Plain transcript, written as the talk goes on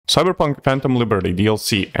Cyberpunk Phantom Liberty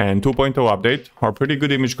DLC and 2.0 update are pretty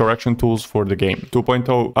good image correction tools for the game.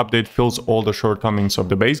 2.0 update fills all the shortcomings of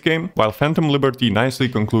the base game, while Phantom Liberty nicely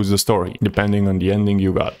concludes the story, depending on the ending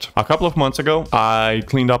you got. A couple of months ago, I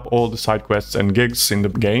cleaned up all the side quests and gigs in the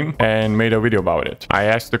game and made a video about it. I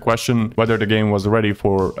asked the question whether the game was ready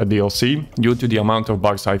for a DLC due to the amount of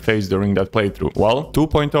bugs I faced during that playthrough. Well,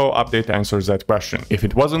 2.0 update answers that question. If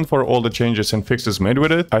it wasn't for all the changes and fixes made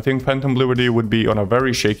with it, I think Phantom Liberty would be on a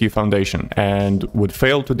very shaky foundation and would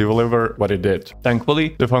fail to deliver what it did.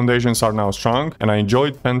 Thankfully, the foundations are now strong and I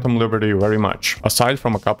enjoyed Phantom Liberty very much, aside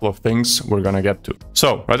from a couple of things we're gonna get to.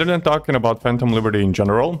 So, rather than talking about Phantom Liberty in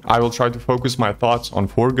general, I will try to focus my thoughts on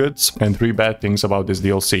 4 goods and 3 bad things about this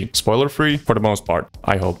DLC. Spoiler free for the most part,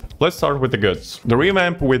 I hope. Let's start with the goods. The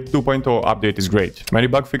revamp with 2.0 update is great. Many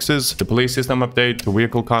bug fixes, the police system update, the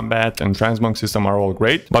vehicle combat and transmog system are all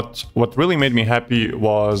great, but what really made me happy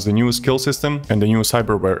was the new skill system and the new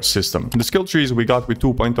Cyberware system. The skill trees we got with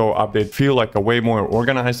 2.0 update feel like a way more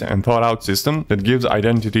organized and thought out system that gives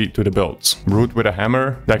identity to the builds. Brute with a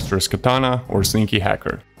hammer, dexterous katana, or sneaky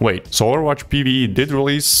hacker. Wait, so Overwatch PvE did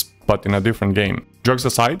release, but in a different game. Jokes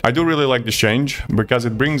aside, I do really like this change because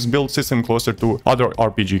it brings build system closer to other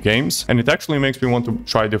RPG games and it actually makes me want to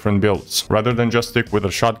try different builds rather than just stick with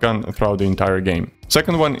a shotgun throughout the entire game.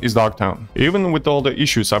 Second one is Dogtown. Even with all the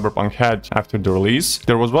issues Cyberpunk had after the release,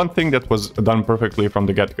 there was one thing that was done perfectly from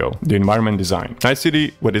the get-go: the environment design. Night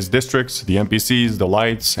City, with its districts, the NPCs, the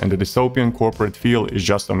lights, and the dystopian corporate feel is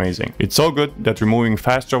just amazing. It's so good that removing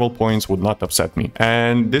fast travel points would not upset me.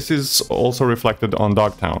 And this is also reflected on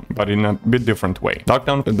Dogtown, but in a bit different way.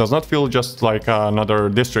 Dogtown does not feel just like another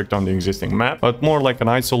district on the existing map, but more like an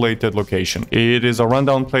isolated location. It is a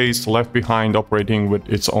rundown place left behind, operating with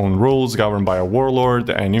its own rules, governed by a warlord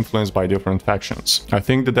and influenced by different factions. I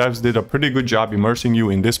think the devs did a pretty good job immersing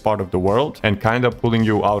you in this part of the world and kinda pulling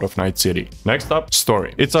you out of Night City. Next up,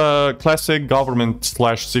 story. It's a classic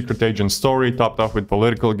government/secret agent story topped off with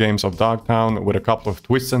political games of Dogtown with a couple of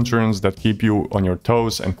twists and turns that keep you on your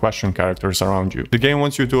toes and question characters around you. The game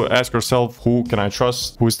wants you to ask yourself, who can I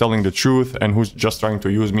trust, who is telling the truth, and who's just trying to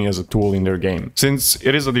use me as a tool in their game. Since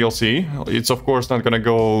it is a DLC, it's of course not gonna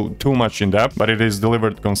go too much in depth, but it is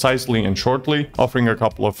delivered concisely and shortly, offering a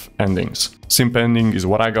couple of endings. Simp ending is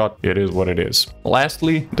what I got, it is what it is.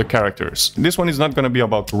 Lastly, the characters. This one is not gonna be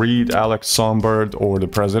about Reed, Alex, Songbird, or the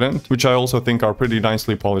President, which I also think are pretty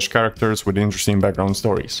nicely polished characters with interesting background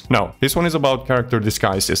stories. No, this one is about character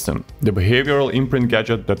disguise system, the Behavioral Imprint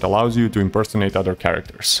gadget that allows you to impersonate other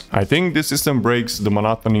characters. I think this system breaks the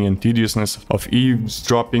monotony and tediousness of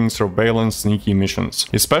eavesdropping, surveillance, sneaky missions,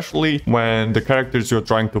 especially when the characters you're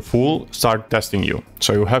trying to fool start testing you.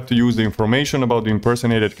 So you have to use the information about the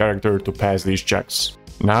impersonated character to pass these checks.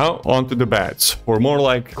 Now, on to the bads, or more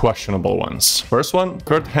like questionable ones. First one,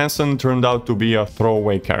 Kurt Hansen turned out to be a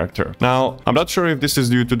throwaway character. Now, I'm not sure if this is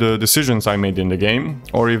due to the decisions I made in the game,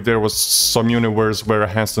 or if there was some universe where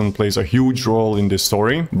Hansen plays a huge role in this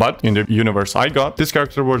story, but in the universe I got, this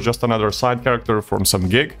character was just another side character from some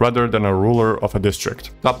gig, rather than a ruler of a district.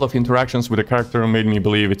 A couple of interactions with the character made me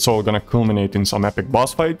believe it's all gonna culminate in some epic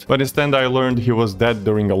boss fight, but instead I learned he was dead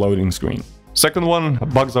during a loading screen. Second one,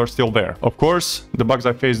 bugs are still there. Of course, the bugs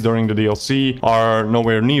I faced during the DLC are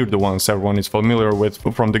nowhere near the ones everyone is familiar with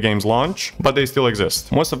from the game's launch, but they still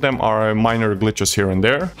exist. Most of them are minor glitches here and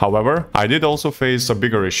there. However, I did also face a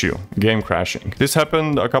bigger issue, game crashing. This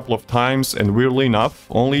happened a couple of times and weirdly enough,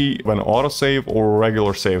 only when autosave or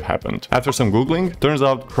regular save happened. After some googling, turns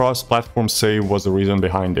out cross-platform save was the reason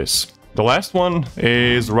behind this. The last one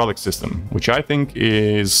is Relic system, which I think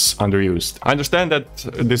is underused. I understand that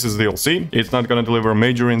this is DLC, it's not gonna deliver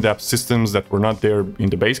major in-depth systems that were not there in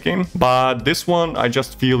the base game, but this one I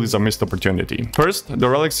just feel is a missed opportunity. First, the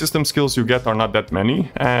Relic system skills you get are not that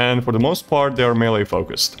many, and for the most part they are melee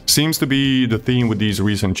focused. Seems to be the theme with these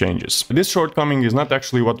recent changes. This shortcoming is not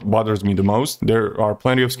actually what bothers me the most, there are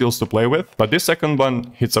plenty of skills to play with, but this second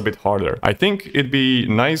one hits a bit harder. I think it'd be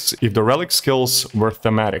nice if the Relic skills were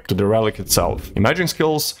thematic to the Relic itself. Imagine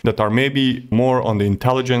skills that are maybe more on the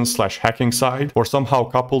intelligence/hacking side, or somehow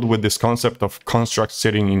coupled with this concept of constructs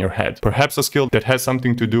sitting in your head. Perhaps a skill that has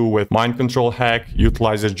something to do with mind control hack,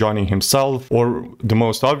 utilizes Johnny himself, or the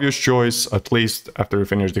most obvious choice, at least after you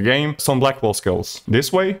finish the game, some Blackwell skills.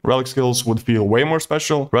 This way, Relic skills would feel way more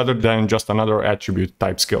special rather than just another attribute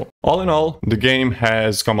type skill. All in all, the game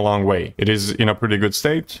has come a long way. It is in a pretty good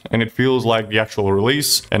state, and it feels like the actual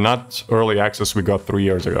release and not early access we got 3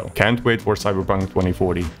 years ago. Can't wait for Cyberpunk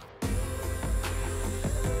 2040.